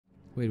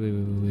Wait,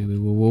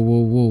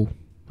 whoa.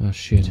 Oh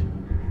shit.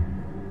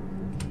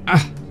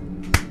 Ah!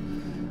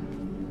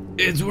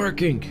 It's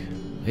working!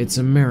 It's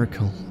a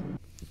miracle.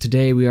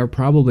 Today we are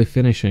probably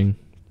finishing.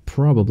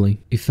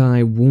 Probably. If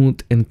I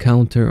won't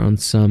encounter on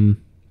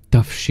some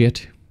tough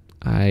shit,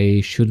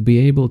 I should be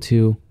able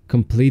to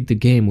complete the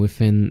game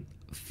within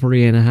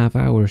 3.5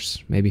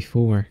 hours, maybe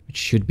 4. It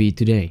should be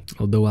today,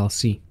 although I'll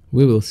see.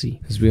 We will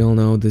see. As we all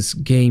know, this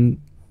game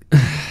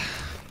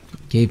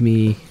gave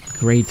me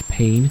great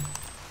pain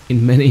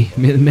in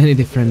many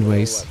different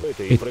ways.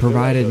 It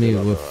provided me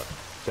with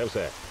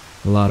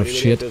a lot of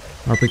shit.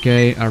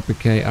 RPK.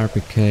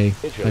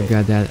 I've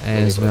got that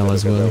as well.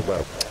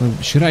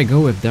 Should I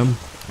go with them?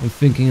 I'm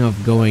thinking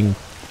of going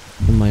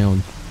on my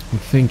own. I'm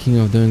thinking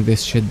of doing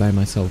this shit by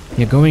myself.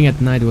 Yeah, going at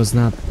night was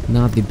not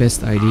the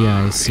best idea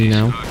I see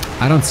now.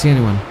 I don't see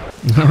anyone.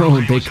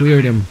 No, they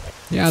cleared him.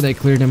 Yeah, they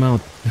cleared him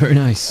out. Very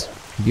nice.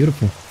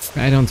 Beautiful.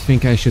 I don't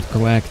think I should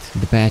collect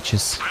the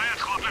patches.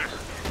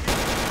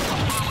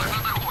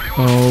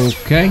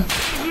 Okay.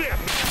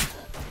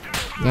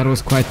 That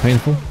was quite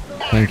painful.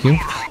 Thank you.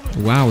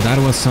 Wow, that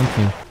was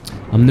something.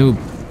 I'm noob.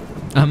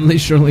 I'm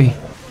literally...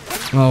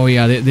 Oh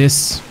yeah,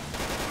 this...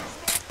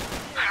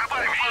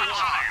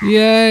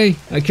 Yay!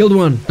 I killed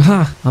one!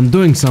 Ha! I'm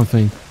doing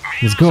something.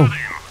 Let's go.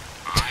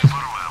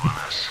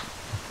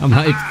 I'm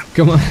hyped.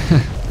 Come on.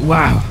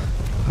 Wow.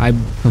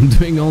 I'm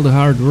doing all the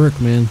hard work,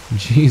 man.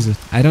 Jesus.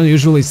 I don't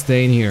usually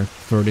stay in here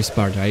for this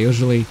part. I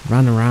usually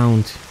run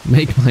around,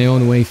 make my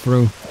own way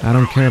through. I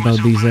don't care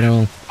about these at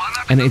all.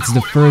 And it's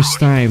the first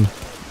time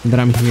that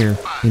I'm here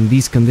in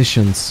these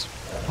conditions.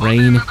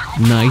 Rain,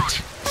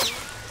 night.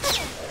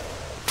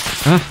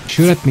 Ah,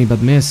 shoot at me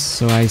but miss,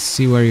 so I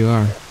see where you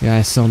are. Yeah,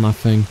 I saw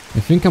nothing. I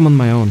think I'm on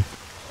my own.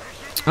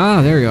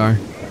 Ah, there you are.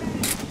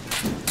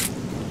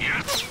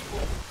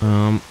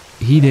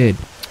 He did.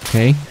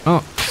 Okay.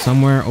 Oh,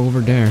 somewhere over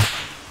there.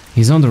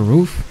 He's on the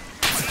roof?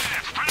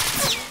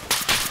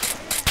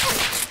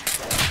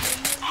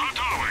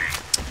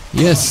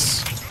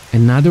 Yes.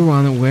 Another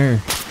one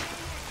where?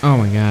 Oh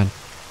my god.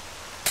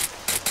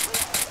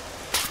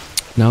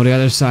 Now the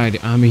other side,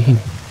 I mean...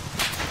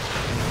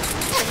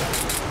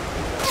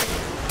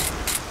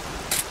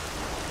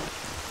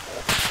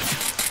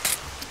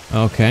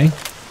 Okay.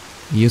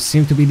 You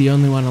seem to be the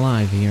only one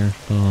alive here.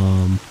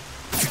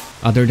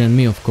 Other than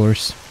me, of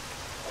course.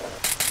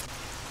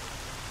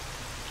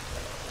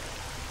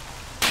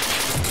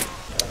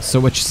 So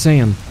what you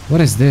saying?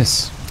 What is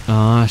this?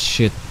 Ah,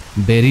 shit.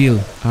 Beryl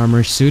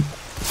armor suit.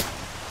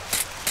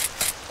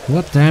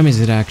 What time is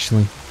it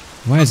actually?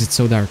 Why is it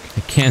so dark?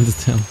 I can't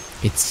tell.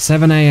 It's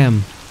 7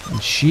 AM.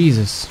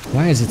 Jesus.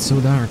 Why is it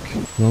so dark?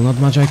 Well, not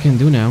much I can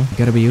do now.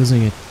 Gotta be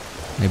using it.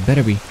 I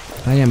better be.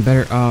 I am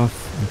better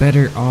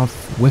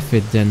off with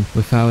it than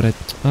without it.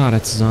 Ah,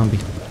 that's a zombie.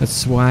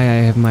 That's why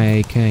I have my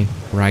AK,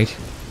 right?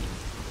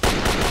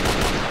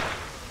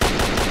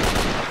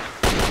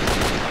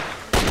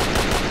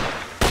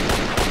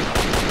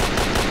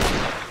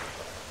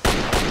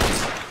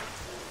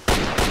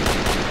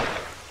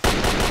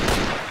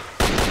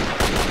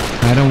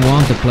 I don't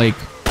want the plague.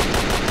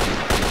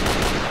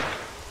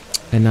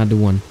 Another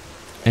one.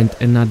 And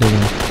another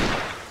one.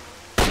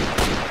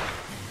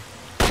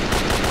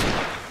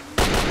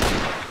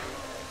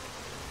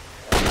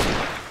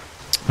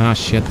 Ah,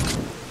 shit.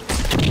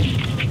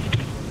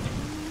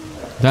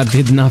 That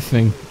did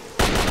nothing.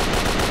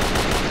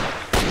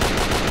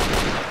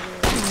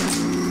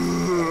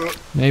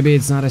 Maybe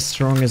it's not as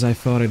strong as I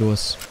thought it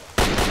was.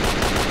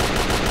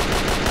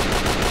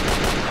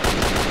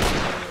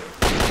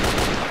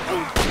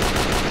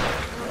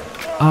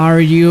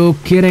 Are you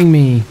kidding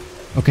me?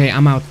 Okay,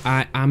 I'm out.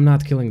 I'm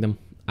not killing them.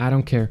 I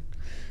don't care.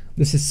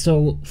 This is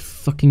so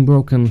fucking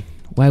broken.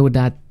 Why would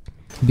that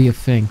be a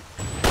thing?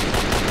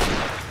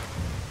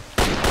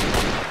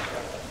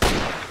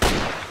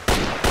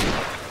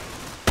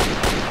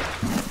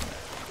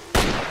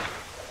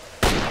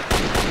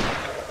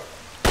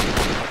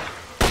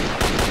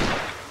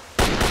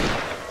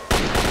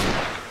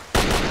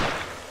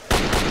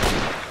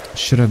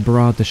 Should have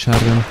brought the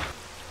shotgun.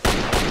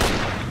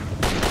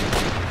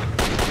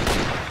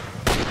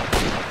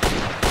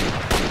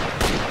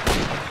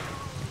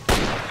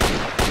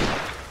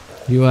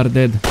 You are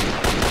dead.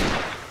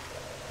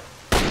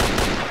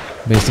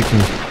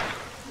 Basically.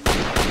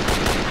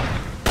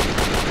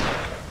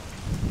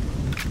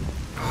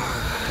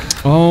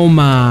 Oh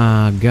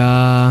my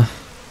god.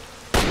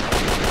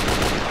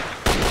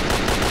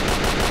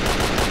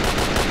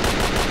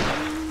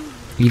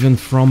 Even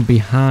from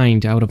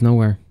behind, out of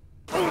nowhere.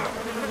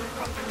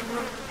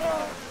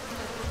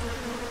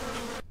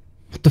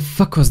 What the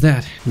fuck was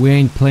that? We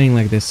ain't playing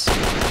like this.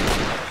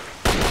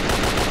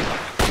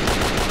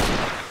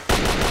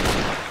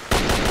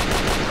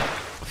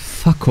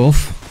 Fuck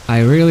off.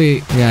 I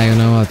really... Yeah, you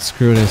know what?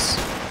 Screw this.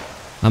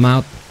 I'm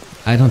out.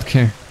 I don't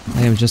care.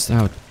 I am just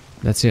out.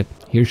 That's it.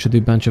 Here should be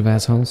a bunch of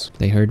assholes.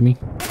 They heard me.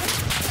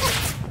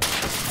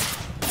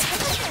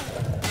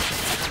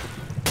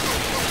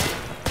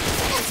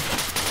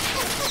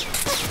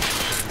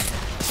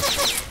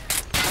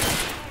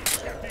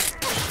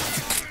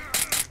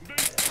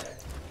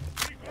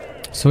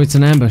 So it's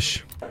an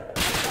ambush.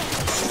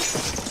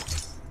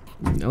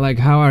 Like,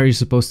 how are you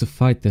supposed to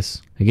fight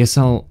this? I guess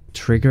I'll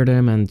trigger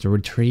them and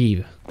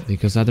retrieve,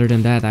 because other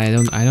than that, I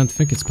don't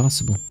think it's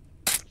possible.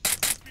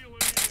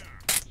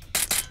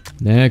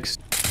 Next.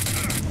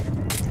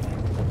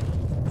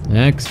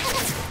 Next.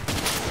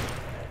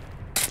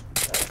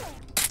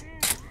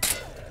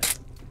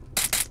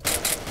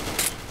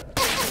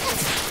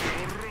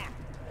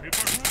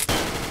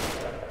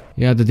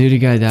 Yeah, the duty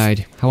guy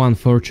died. How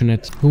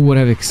unfortunate. Who would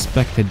have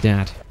expected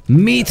that?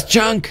 Meat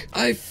chunk!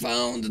 I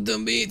found the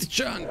meat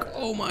chunk!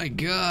 Oh my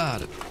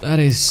god! That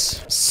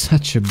is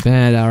such a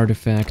bad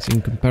artifact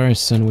in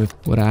comparison with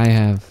what I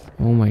have.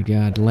 Oh my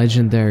god,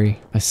 legendary.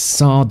 I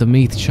saw the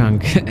meat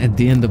chunk at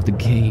the end of the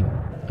game,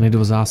 and it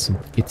was awesome.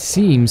 It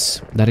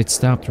seems that it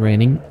stopped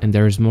raining and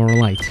there is more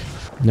light.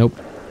 Nope.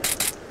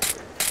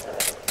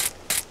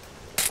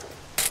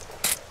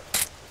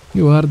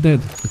 You are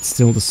dead. It's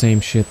still the same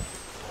shit.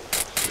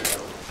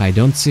 I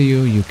don't see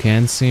you, you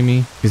can't see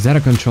me. Is that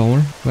a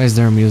controller? Why is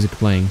there music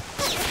playing?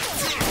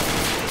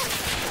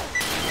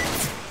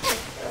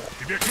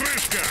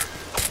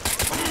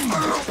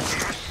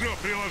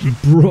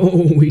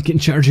 Bro, we can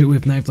charge you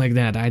with knife like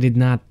that. I did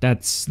not.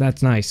 That's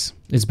nice.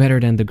 It's better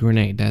than the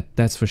grenade,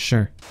 that's for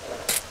sure.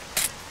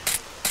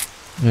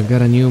 I've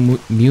got a new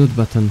mute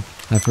button.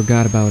 I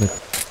forgot about it.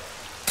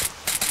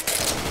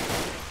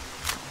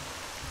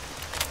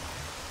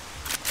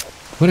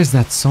 What is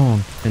that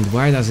song? And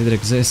why does it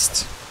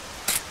exist?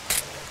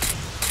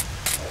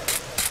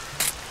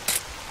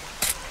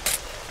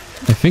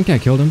 I think I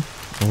killed him,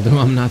 although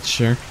I'm not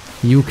sure.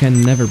 You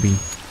can never be.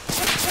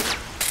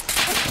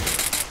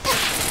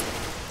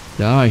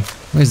 Die.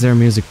 Why is there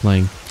music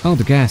playing? Oh,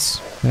 the gas.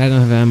 But I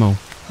don't have ammo.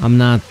 I'm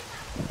not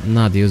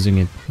using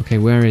it. Okay,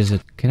 where is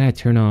it? Can I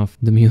turn off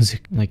the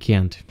music? I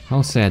can't.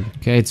 How sad.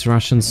 Okay, it's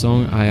Russian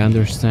song. I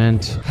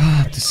understand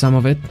to some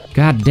of it.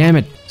 God damn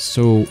it.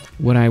 So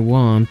what I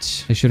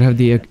want, I should have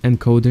the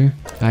encoder.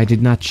 I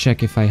did not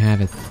check if I have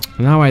it.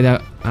 Now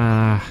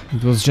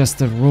it was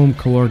just a room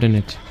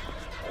coordinate.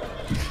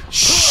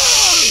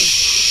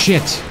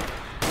 Shit.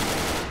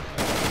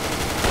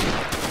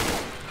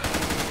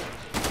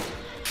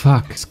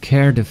 Fuck,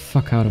 scared the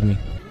fuck out of me.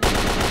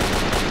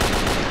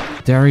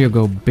 There you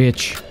go,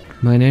 bitch.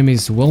 My name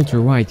is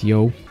Walter White,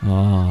 yo.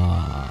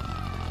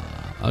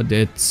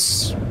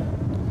 That's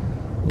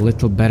a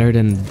little better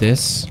than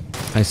this,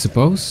 I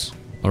suppose.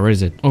 Or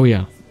is it? Oh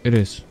yeah, it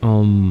is.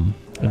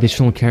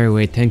 Additional carry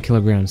weight 10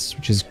 kilograms,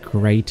 which is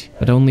great,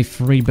 but only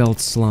 3 belt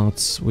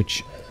slots,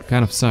 which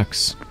kind of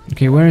sucks.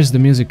 Okay, where is the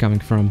music coming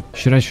from?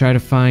 Should I try to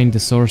find the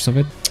source of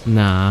it?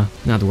 Nah,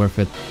 not worth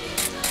it.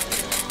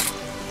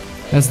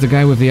 That's the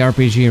guy with the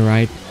RPG,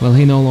 right? Well,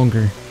 he no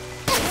longer.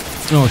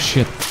 Oh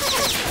shit.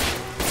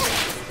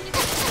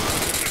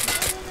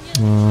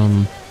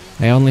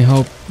 I only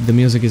hope the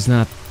music is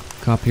not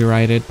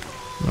copyrighted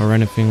or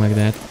anything like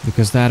that,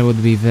 because that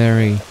would be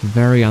very,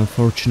 very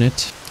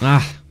unfortunate.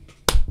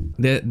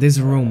 This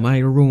room, my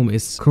room,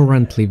 is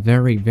currently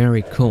very,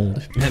 very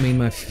cold. I mean,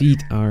 my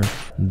feet are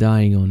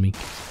dying on me.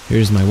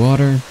 Here's my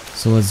water,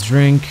 so let's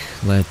drink,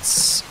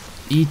 let's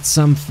eat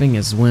something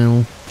as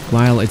well,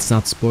 while it's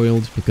not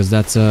spoiled, because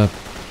that's a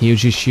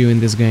huge issue in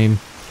this game.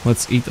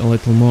 Let's eat a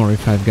little more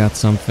if I've got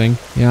something.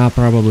 Yeah,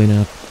 probably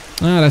not.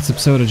 That's a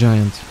soda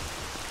giant.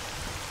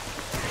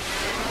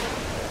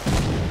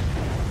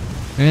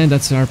 And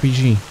that's an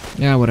RPG.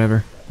 Yeah,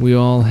 whatever. We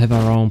all have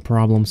our own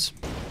problems.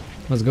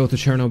 Let's go to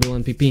Chernobyl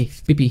and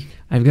PP.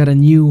 I've got a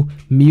new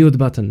mute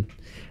button,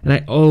 and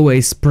I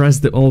always press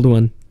the old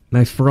one.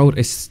 My throat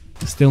is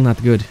still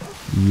not good.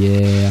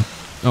 Yeah.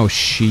 Oh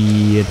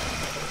shit.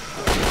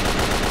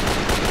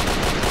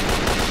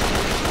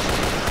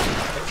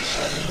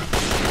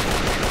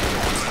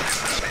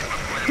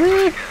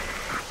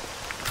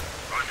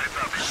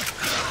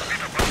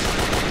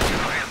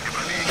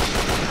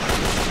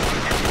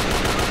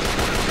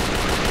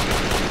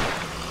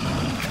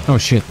 Oh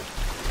shit.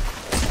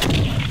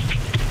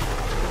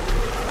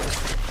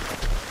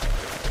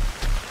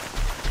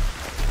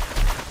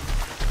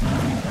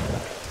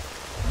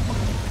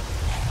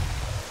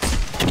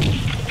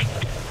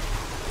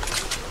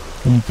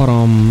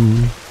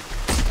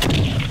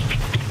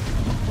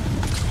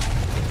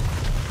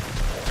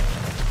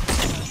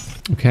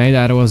 Okay,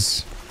 that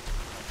was...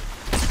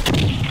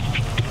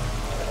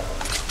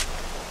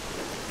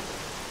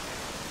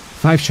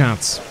 five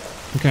shots.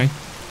 Okay.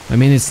 I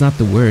mean, it's not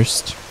the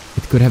worst.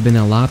 It could have been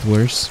a lot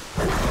worse.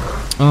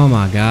 Oh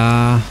my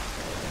god.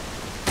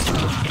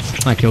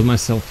 I killed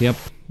myself, yep.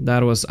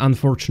 That was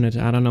unfortunate.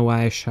 I don't know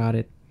why I shot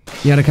it.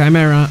 Yeah, the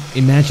Chimera,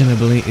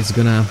 imaginably, is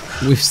gonna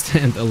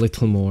withstand a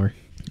little more.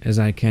 As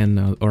I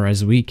can, or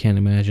as we can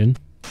imagine.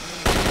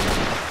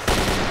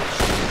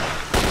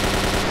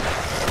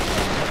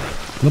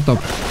 What the...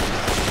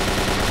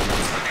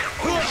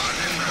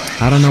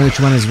 I don't know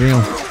which one is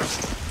real.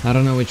 I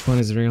don't know which one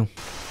is real.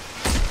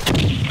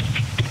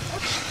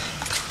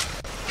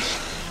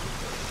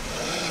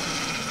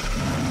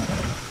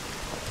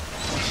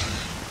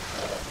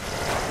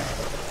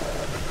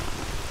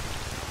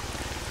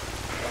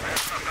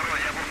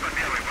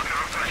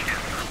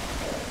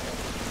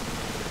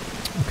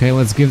 Okay,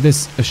 let's give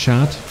this a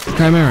shot.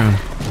 Chimera.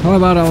 How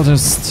about I'll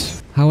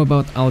just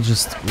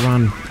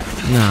run?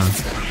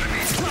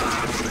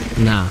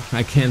 Nah,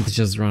 I can't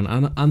just run.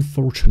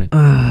 Unfortunate.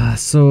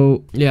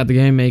 So yeah, the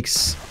game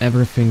makes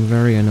everything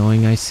very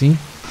annoying, I see.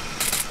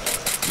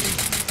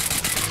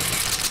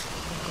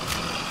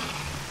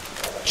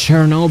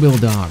 Chernobyl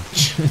dog.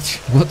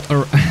 What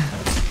are...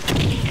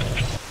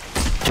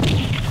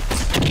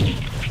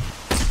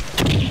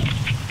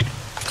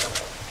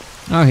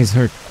 Oh, he's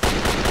hurt.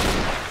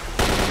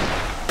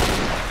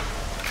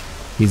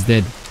 He's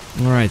dead.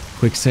 Alright,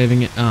 quick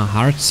saving it.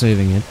 Hard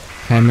saving it.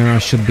 Chimera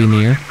should be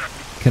near.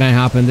 Can I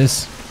hop in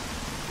this?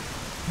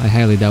 I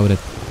highly doubt it.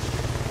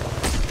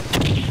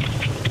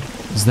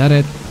 Is that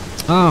it?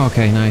 Oh,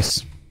 okay,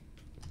 nice.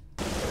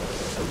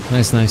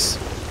 Nice.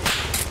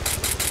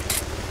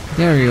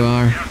 There you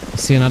are. I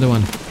see another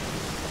one.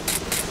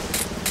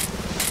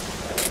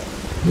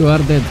 You are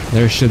dead.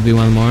 There should be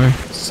one more.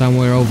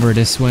 Somewhere over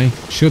this way.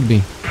 Should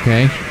be.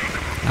 Okay.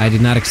 I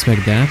did not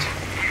expect that.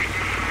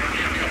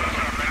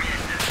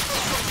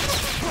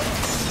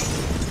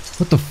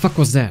 What the fuck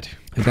was that?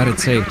 I got it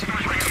saved.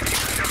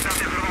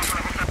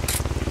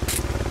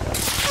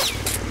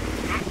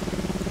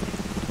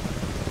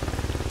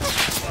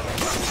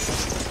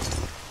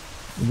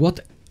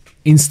 What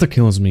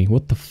insta-kills me?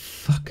 What the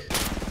fuck?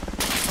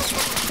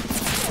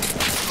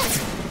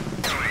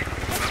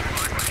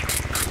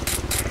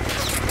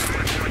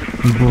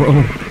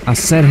 Bro, I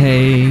said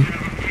hey.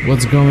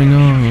 What's going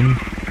on?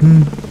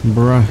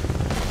 Bruh.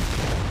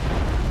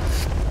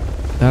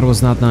 That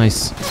was not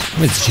nice.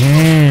 It's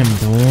jammed.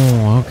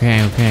 Oh,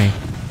 okay.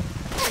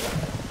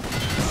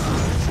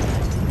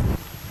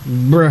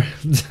 Bruh.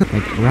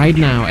 Like right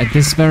now, at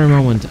this very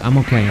moment, I'm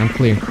okay, I'm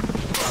clear.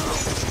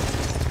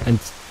 And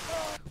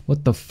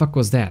what the fuck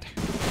was that?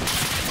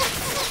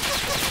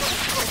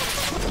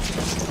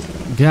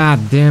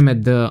 God damn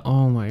it,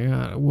 oh my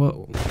god, what?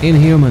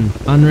 Inhuman,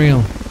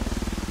 unreal.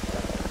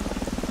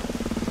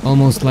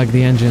 Almost like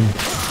the engine.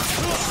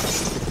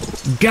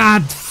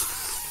 God!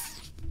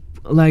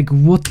 Like,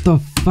 what the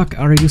fuck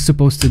are you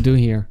supposed to do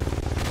here?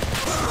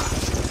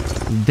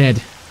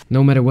 Dead.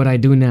 No matter what I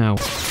do now.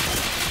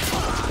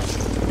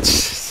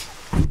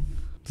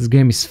 This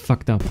game is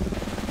fucked up.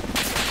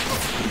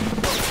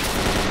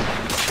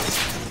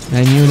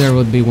 I knew there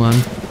would be one.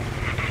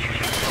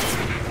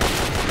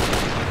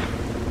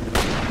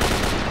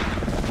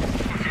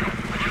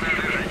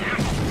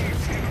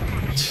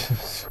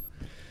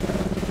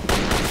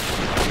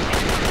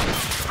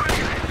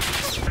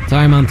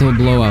 Time until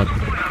blowout.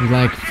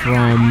 Like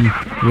from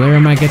where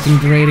am I getting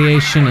the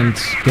radiation and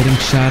getting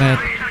shot at?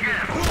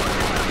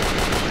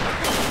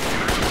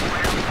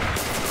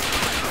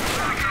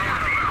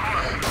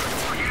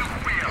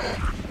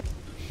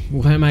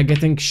 Why am I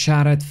getting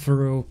shot at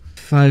through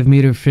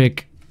 5-meter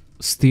thick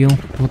steel?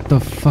 What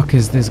the fuck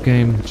is this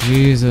game?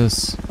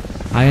 Jesus.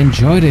 I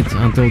enjoyed it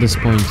until this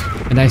point,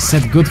 and I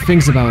said good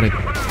things about it.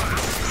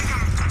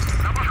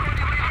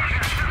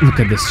 Look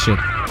at this shit.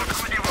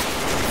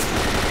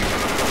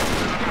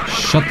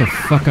 Shut the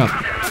fuck up.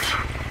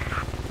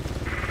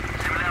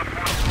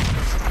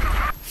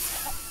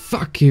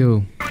 Fuck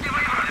you.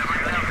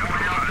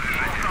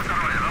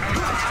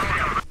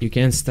 You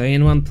can't stay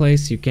in one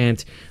place, you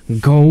can't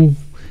go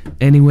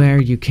anywhere,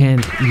 you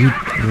can't...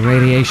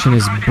 radiation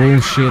is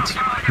bullshit.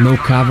 No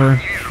cover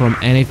from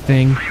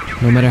anything,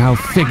 no matter how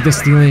thick the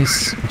steel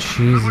is.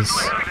 Jesus.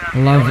 I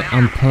love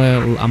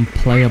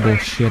unplayable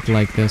shit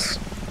like this.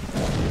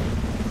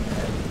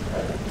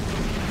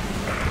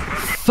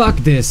 Fuck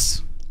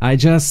this. I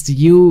just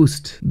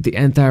used the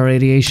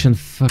anti-radiation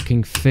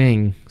fucking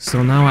thing,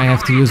 so now I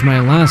have to use my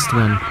last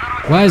one.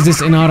 Why is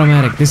this in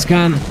automatic? This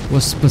gun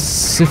was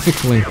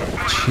specifically...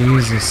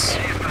 Jesus.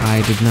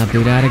 I did not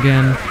do that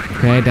again.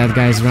 Okay, that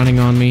guy's running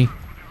on me.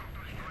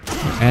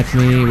 At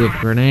me with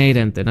grenade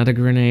and another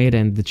grenade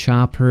and the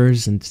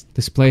choppers, and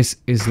this place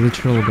is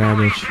literal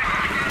garbage.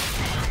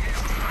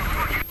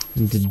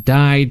 And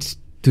died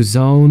to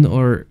zone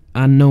or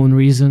unknown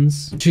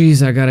reasons.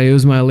 Jeez, I gotta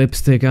use my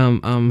lipstick.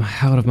 I'm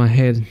out of my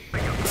head.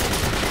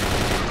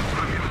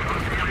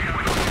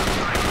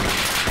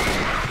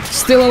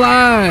 Still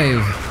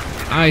alive!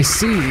 I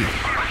see.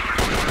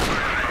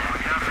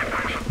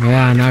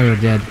 Yeah, now you're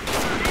dead.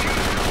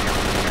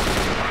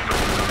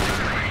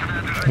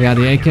 Yeah,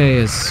 the AK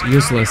is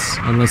useless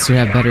unless you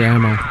have better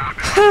ammo.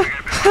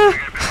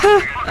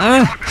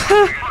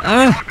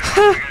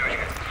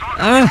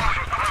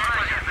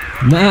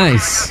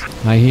 Nice.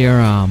 I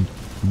hear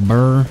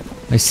burr.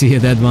 I see a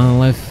dead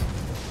monolith.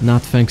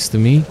 Not thanks to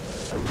me.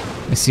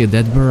 I see a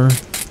dead burr.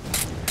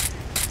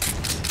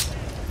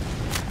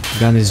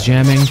 Gun is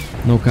jamming.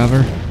 No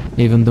cover.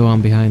 Even though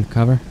I'm behind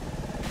cover.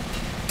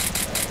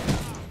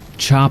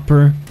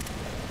 Chopper.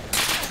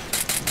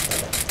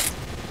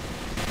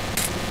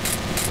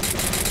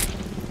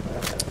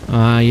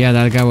 Yeah,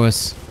 that guy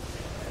was...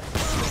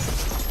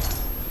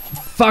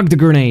 Fuck the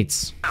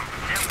grenades!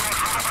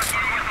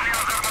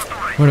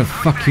 Where the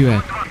fuck you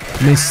at?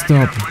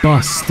 Mr.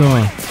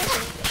 Buster!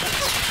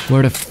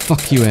 Where the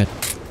fuck you at?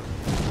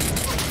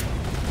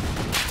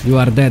 You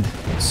are dead.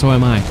 So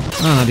am I.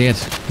 Oh, not yet.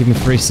 Give me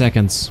 3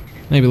 seconds.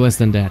 Maybe less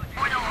than that.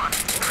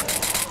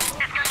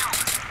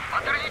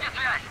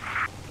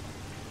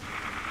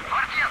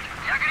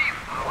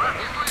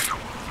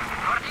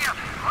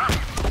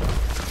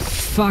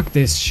 Fuck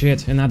this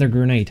shit. Another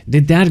grenade.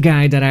 Did that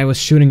guy that I was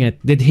shooting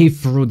at, did he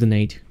throw the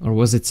nade? Or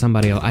was it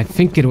somebody else? I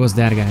think it was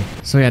that guy.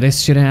 So yeah,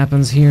 this shit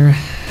happens here.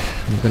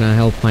 I'm gonna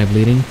help my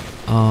bleeding.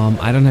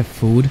 I don't have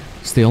food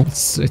still.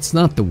 It's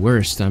not the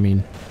worst, I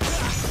mean.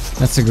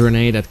 That's a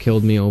grenade that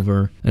killed me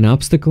over an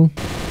obstacle.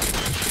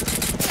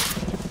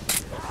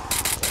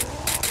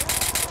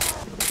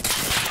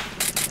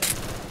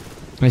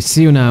 I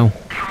see you now.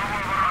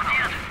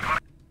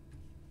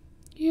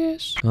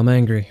 Yes. I'm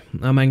angry.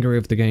 I'm angry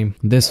with the game.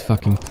 This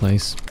fucking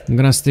place. I'm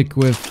gonna stick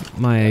with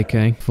my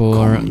AK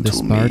for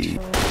this part.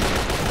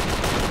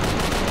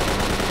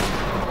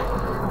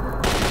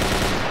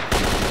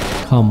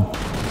 Come.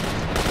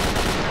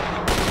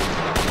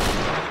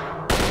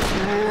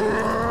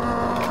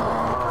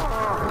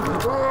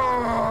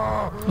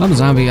 I'm a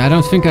zombie. I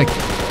don't think I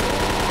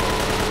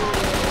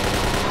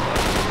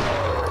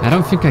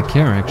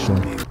care,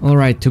 actually.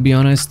 Alright, to be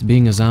honest,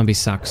 being a zombie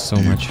sucks so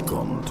much.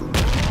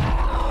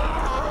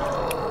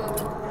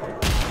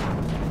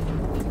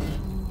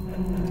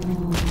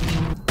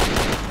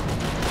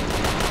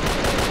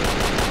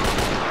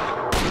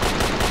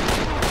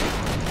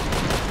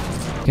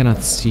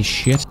 Cannot see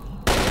shit.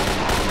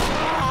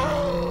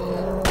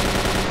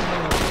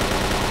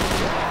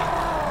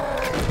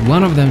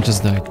 One of them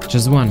just died.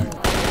 Just one.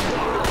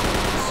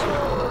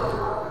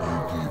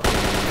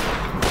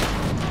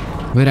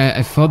 Wait,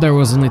 I thought there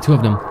was only 2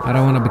 of them. I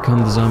don't want to become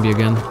the zombie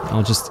again.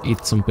 I'll just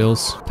eat some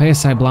pills.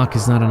 PSI block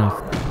is not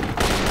enough.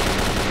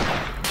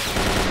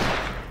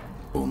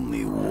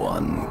 Only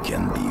one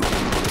can be.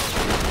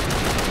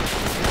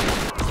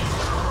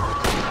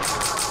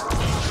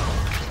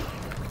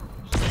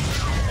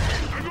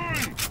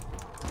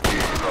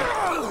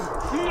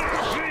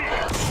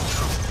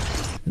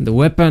 The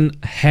weapon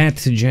had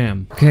to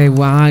jam. Okay,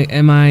 why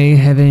am I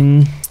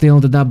having still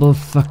the double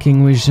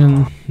fucking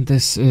vision?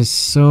 This is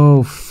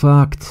so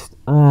fucked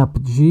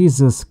up.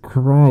 Jesus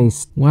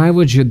Christ. Why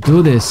would you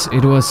do this?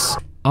 It was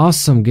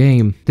awesome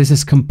game. This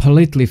has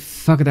completely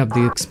fucked up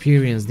the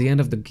experience, the end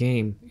of the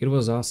game. It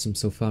was awesome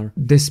so far.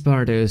 This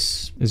part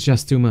is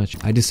just too much.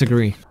 I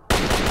disagree.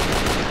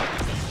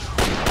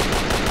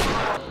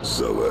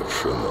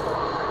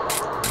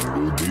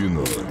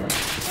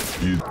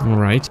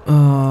 Alright.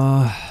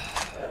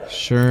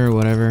 Sure,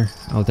 whatever.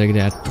 I'll take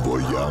that.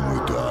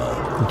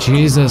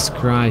 Jesus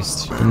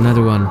Christ.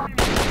 Another one.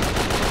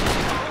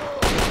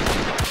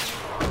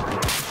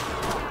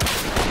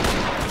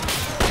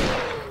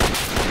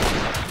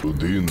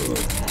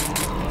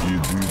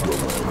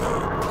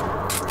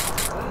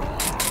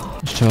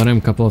 Shot him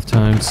a couple of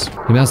times.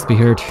 He must be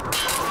hurt.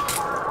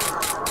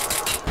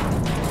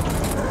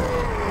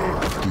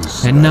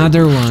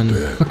 Another one.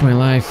 Fuck my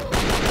life.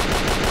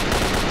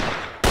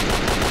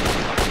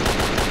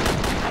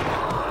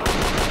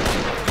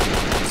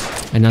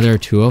 Another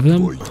 2 of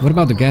them? What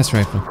about the gas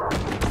rifle?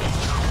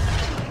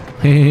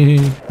 Hey,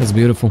 that's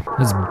beautiful.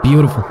 That's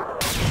beautiful.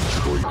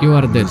 You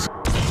are dead.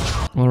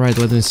 Alright,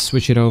 let me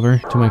switch it over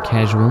to my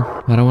casual.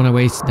 I don't want to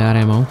waste that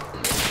ammo.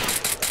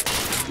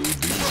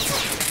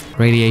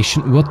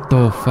 Radiation. What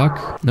the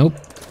fuck? Nope.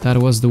 That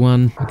was the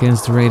one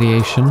against the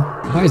radiation.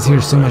 Why is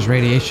here so much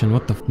radiation?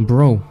 What the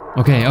bro?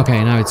 Okay,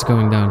 now it's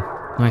going down.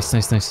 Nice.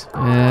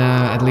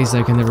 At least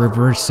I can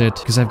reverse it,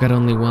 because I've got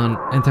only 1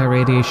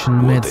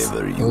 anti-radiation meds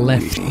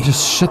left.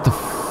 Just shut the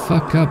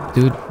fuck up,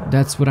 dude.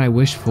 That's what I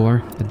wish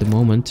for at the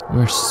moment.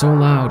 We're so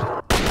loud.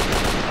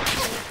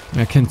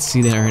 I can't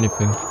see there or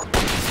anything.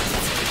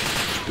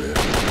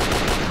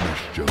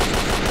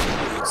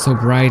 So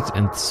bright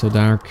and so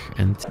dark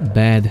and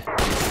bad.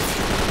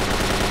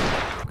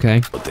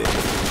 Okay.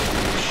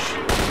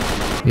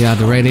 Yeah,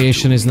 the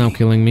radiation is now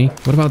killing me.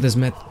 What about this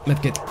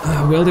medkit?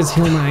 Will this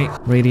heal my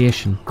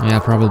radiation? Yeah,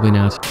 probably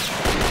not.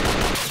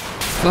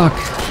 Fuck.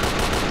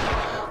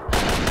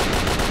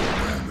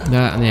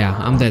 Yeah,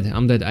 I'm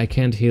dead. I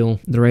can't heal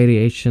the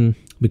radiation,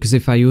 because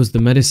if I use the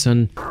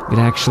medicine, it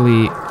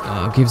actually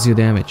gives you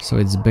damage. So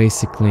it's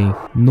basically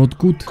not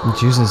good.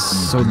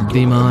 Jesus, so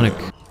demonic.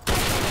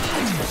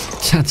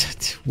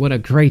 What a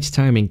great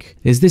timing.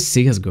 Is this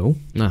CSGO?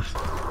 Nah,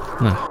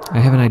 I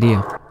have an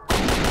idea.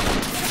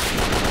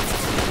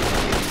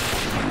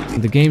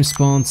 The game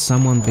spawns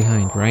someone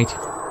behind, right?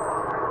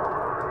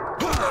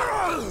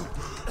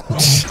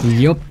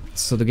 Yup.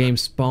 So the game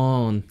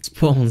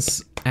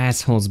spawns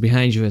assholes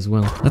behind you as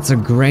well. That's a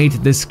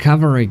great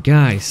discovery,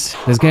 guys.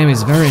 This game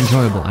is very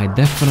enjoyable. I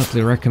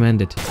definitely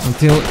recommend it.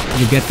 Until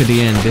you get to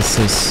the end, this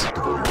is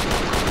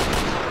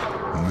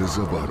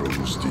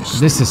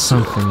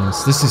something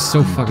else. This is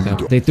so fucked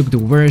up. They took the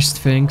worst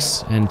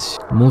things and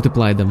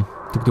multiplied them.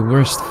 Took the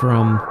worst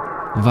from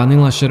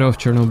Vanilla Shadow of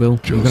Chernobyl.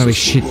 I'm gonna be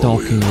shit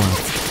talking now.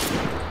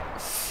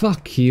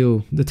 Fuck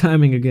you. The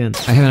timing again.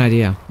 I have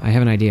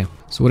an idea.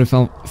 So what if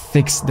I'll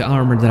fix the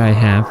armor that I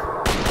have?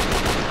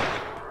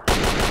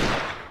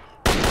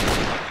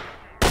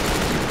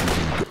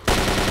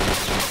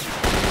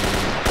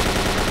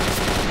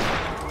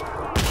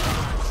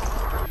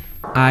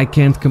 I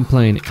can't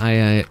complain.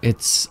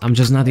 I'm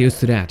just not used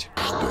to that.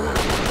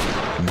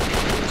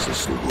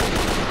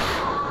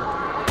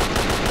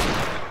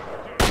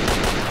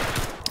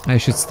 I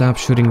should stop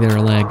shooting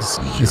their legs.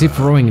 Is he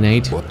throwing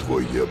nade?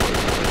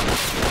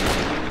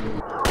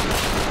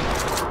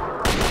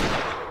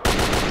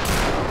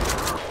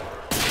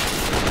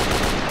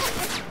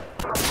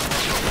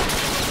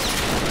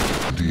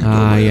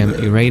 I am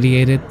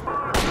irradiated.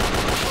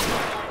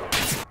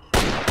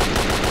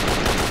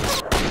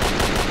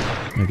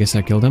 I guess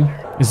I killed him.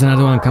 Is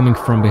another one coming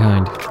from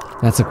behind?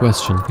 That's a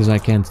question, because I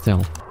can't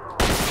tell.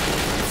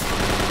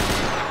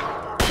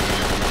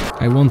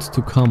 I want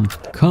to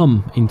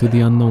come into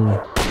the unknown.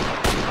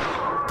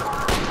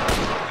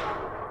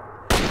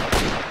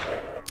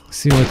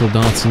 See little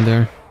dots in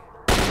there.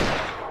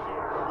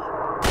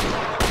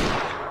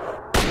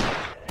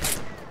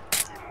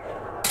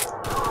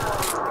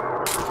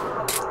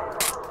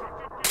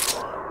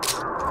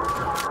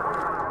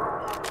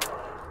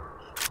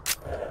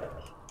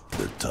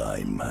 The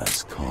time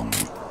has come.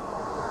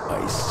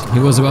 I see. He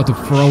was about to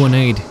throw an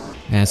aid,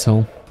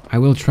 asshole. I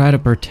will try to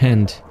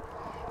pretend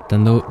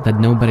that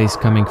nobody's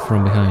coming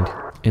from behind.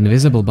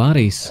 Invisible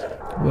bodies?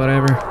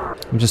 Whatever.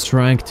 I'm just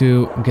trying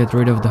to get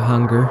rid of the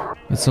hunger.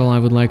 That's all I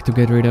would like to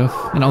get rid of.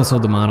 And also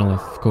the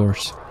monolith, of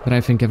course. But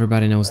I think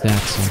everybody knows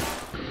that, so...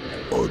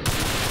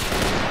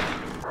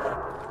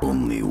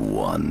 Only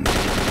one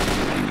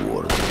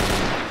reward.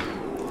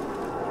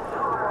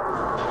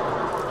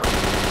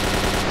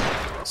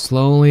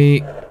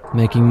 Slowly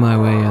making my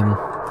way in.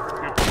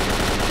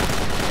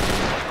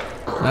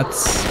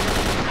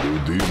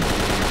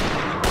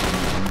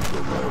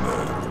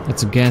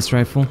 That's a gas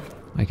rifle.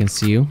 I can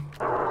see you.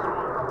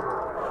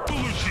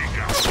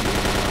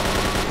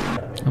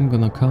 I'm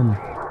gonna come.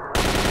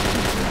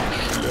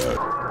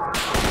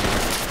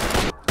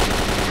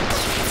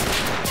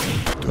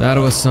 That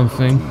was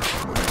something.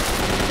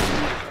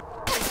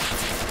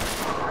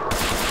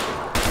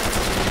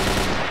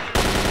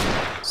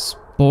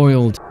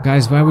 Spoiled.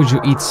 Guys, why would you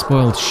eat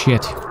spoiled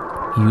shit?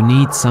 You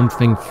need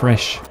something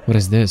fresh. What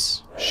is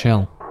this?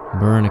 Shell.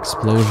 Burn,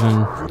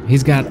 explosion.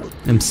 He's got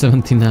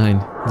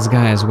M79. This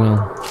guy as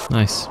well.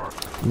 Nice.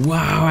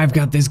 Wow, I've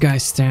got this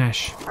guy's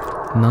stash.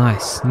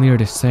 Nice. Near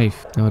the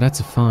safe. No, that's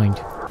a find.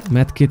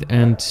 Medkit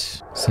and...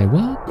 Say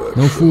what?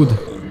 No food.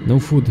 No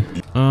food.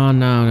 Oh,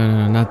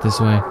 no, not this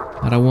way.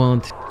 I don't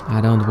want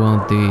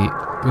the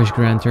wish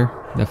granter.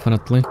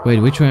 Definitely. Wait,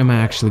 which way am I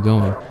actually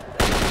going?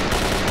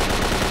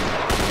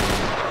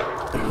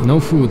 No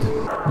food,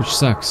 which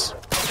sucks.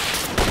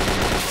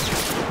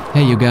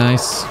 Hey, you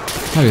guys.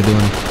 How you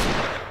doing?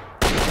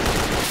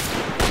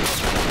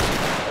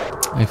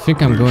 I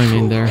think I'm going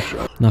in there.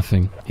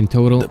 Nothing. In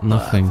total,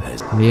 nothing.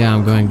 Yeah,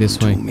 I'm going this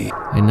way.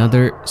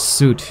 Another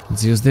suit.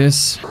 Let's use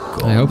this.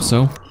 I hope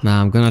so.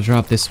 Now I'm gonna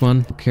drop this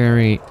one.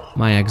 Carry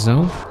my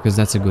exo, because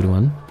that's a good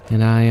one.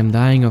 And I am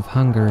dying of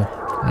hunger.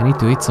 I need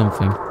to eat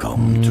something.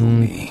 Come to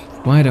me.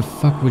 Why the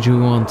fuck would you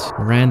want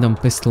random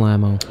pistol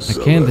ammo? I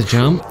can't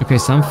jump. Okay,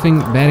 something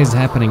bad is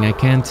happening. I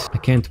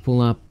can't pull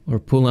up or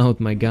pull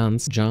out my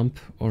guns. Jump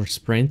or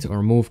sprint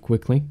or move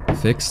quickly.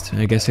 Fixed.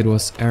 I guess it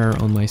was error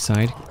on my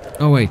side.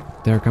 Oh wait,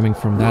 they're coming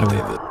from that way.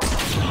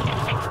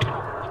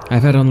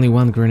 I've had only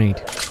one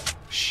grenade.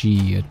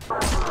 Shit.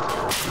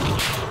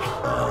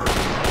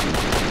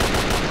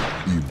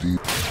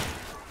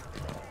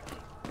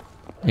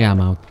 Yeah,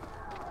 I'm out.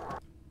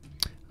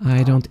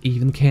 I don't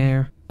even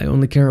care. I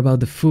only care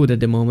about the food at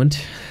the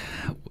moment.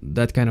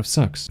 That kind of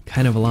sucks.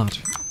 Kind of a lot.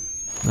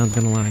 Not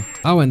gonna lie.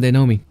 Oh, and they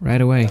know me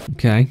right away.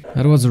 Okay,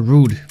 that was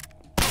rude.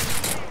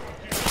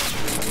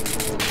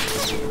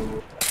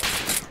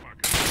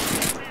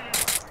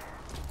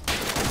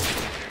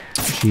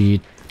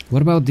 Shit.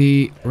 What about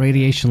the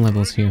radiation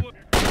levels here?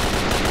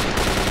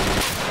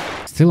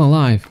 Still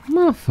alive.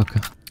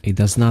 Motherfucker. It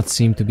does not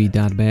seem to be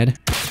that bad.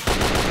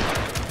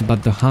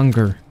 But the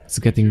hunger is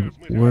getting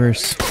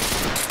worse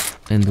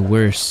and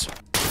worse.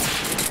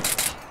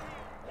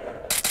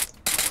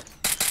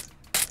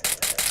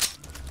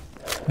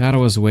 That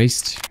was a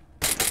waste.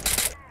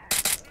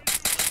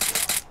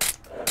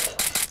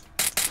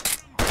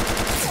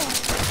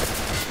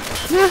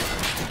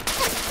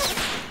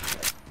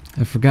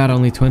 I forgot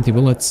only 20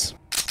 bullets.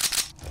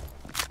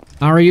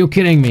 Are you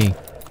kidding me?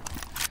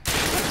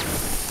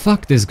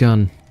 Fuck this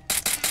gun.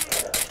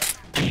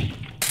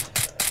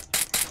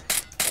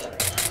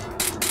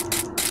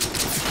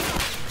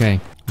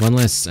 Okay, one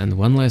less and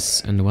one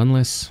less and one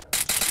less.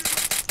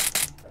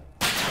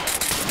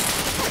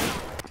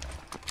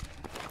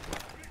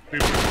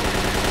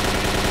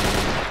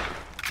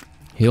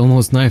 He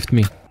almost knifed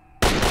me.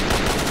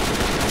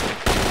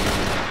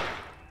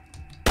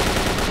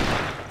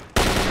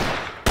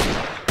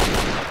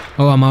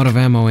 Oh, I'm out of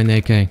ammo in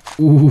AK.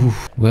 Ooh,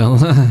 well,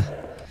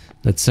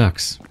 that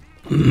sucks.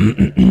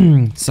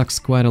 Sucks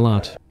quite a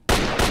lot.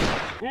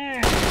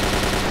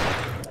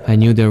 I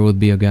knew there would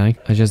be a guy.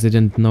 I just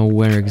didn't know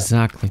where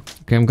exactly.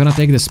 Okay, I'm gonna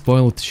take the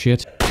spoiled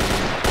shit.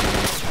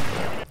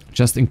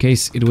 Just in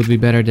case it would be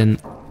better than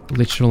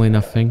literally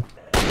nothing.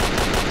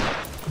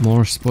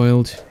 More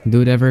spoiled.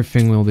 Dude,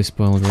 everything will be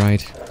spoiled,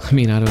 right? I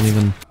mean, I don't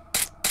even...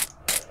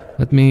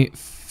 Let me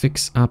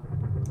fix up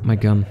my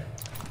gun.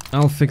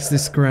 I'll fix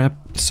this crap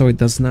so it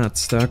does not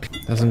stuck,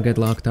 doesn't get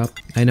locked up.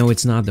 I know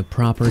it's not the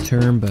proper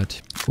term,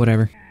 but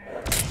whatever.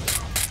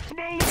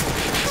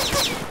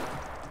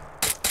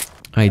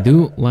 I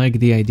do like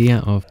the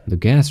idea of the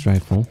gas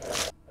rifle.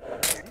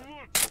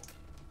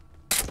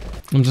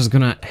 I'm just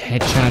gonna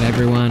headshot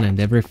everyone and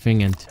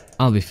everything and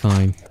I'll be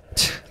fine.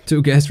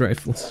 2 gas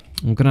rifles.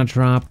 I'm gonna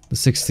drop the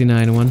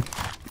 69 one.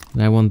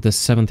 And I want the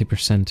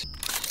 70%.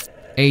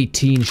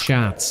 18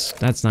 shots.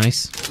 That's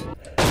nice.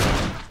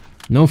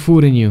 No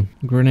food in you.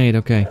 Grenade,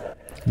 okay.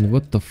 And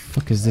what the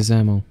fuck is this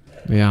ammo?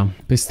 Yeah,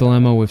 pistol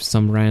ammo with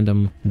some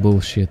random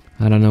bullshit.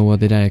 I don't know, what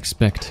did I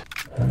expect?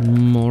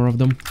 More of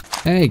them.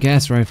 Hey,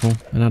 gas rifle.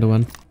 Another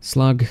one.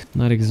 Slug.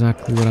 Not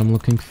exactly what I'm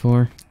looking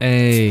for.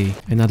 Hey,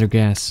 another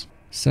gas.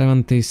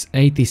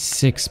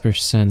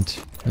 86%.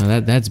 Now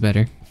that's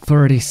better.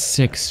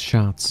 36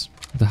 shots.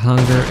 The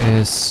hunger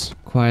is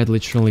quite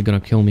literally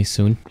gonna kill me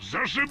soon.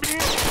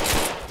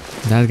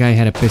 That guy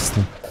had a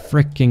pistol.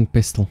 Freaking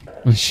pistol.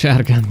 A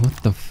shotgun.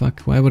 What the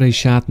fuck? Why would he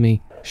shot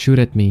me? Shoot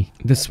at me.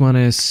 This one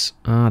is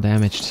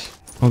damaged.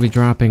 I'll be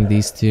dropping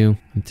these 2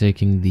 and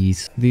taking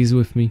these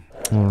with me.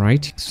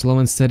 Alright. Slow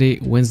and steady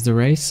wins the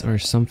race or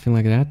something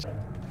like that.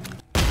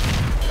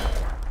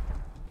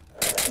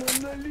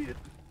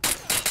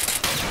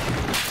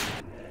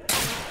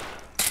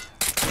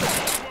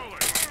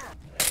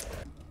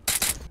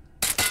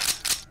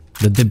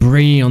 The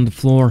debris on the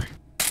floor.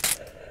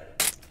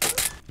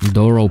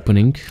 Door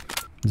opening.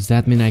 Does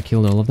that mean I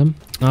killed all of them?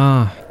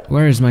 Ah,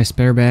 where is my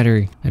spare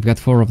battery? I've got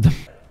 4 of them.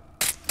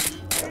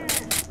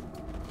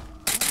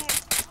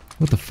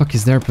 What the fuck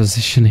is their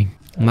positioning?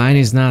 Mine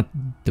is not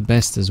the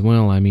best as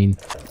well, I mean...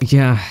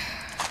 Yeah,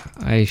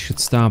 I should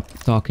stop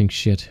talking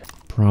shit.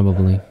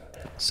 Probably.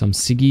 Some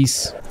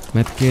ciggies,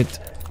 medkit,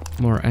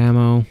 more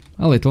ammo.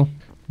 A little,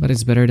 but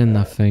it's better than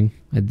nothing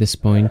at this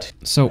point.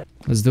 So,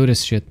 let's do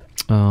this shit.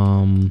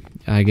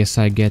 I guess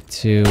I get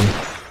to...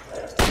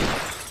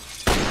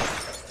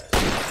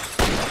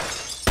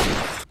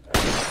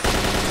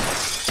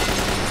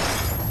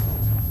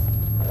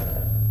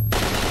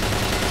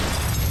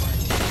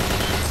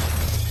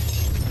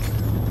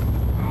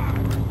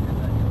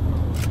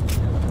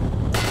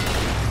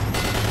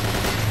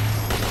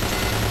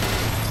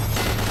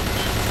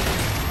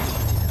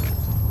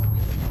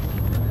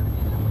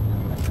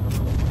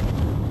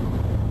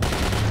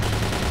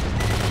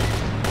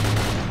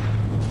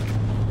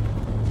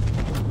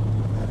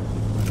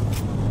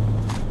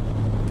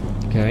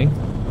 Okay,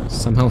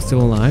 somehow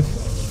still alive.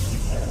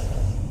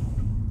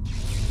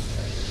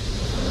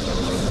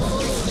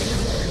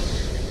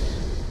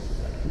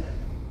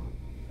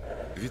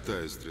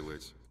 Вітаю,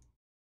 стрілець.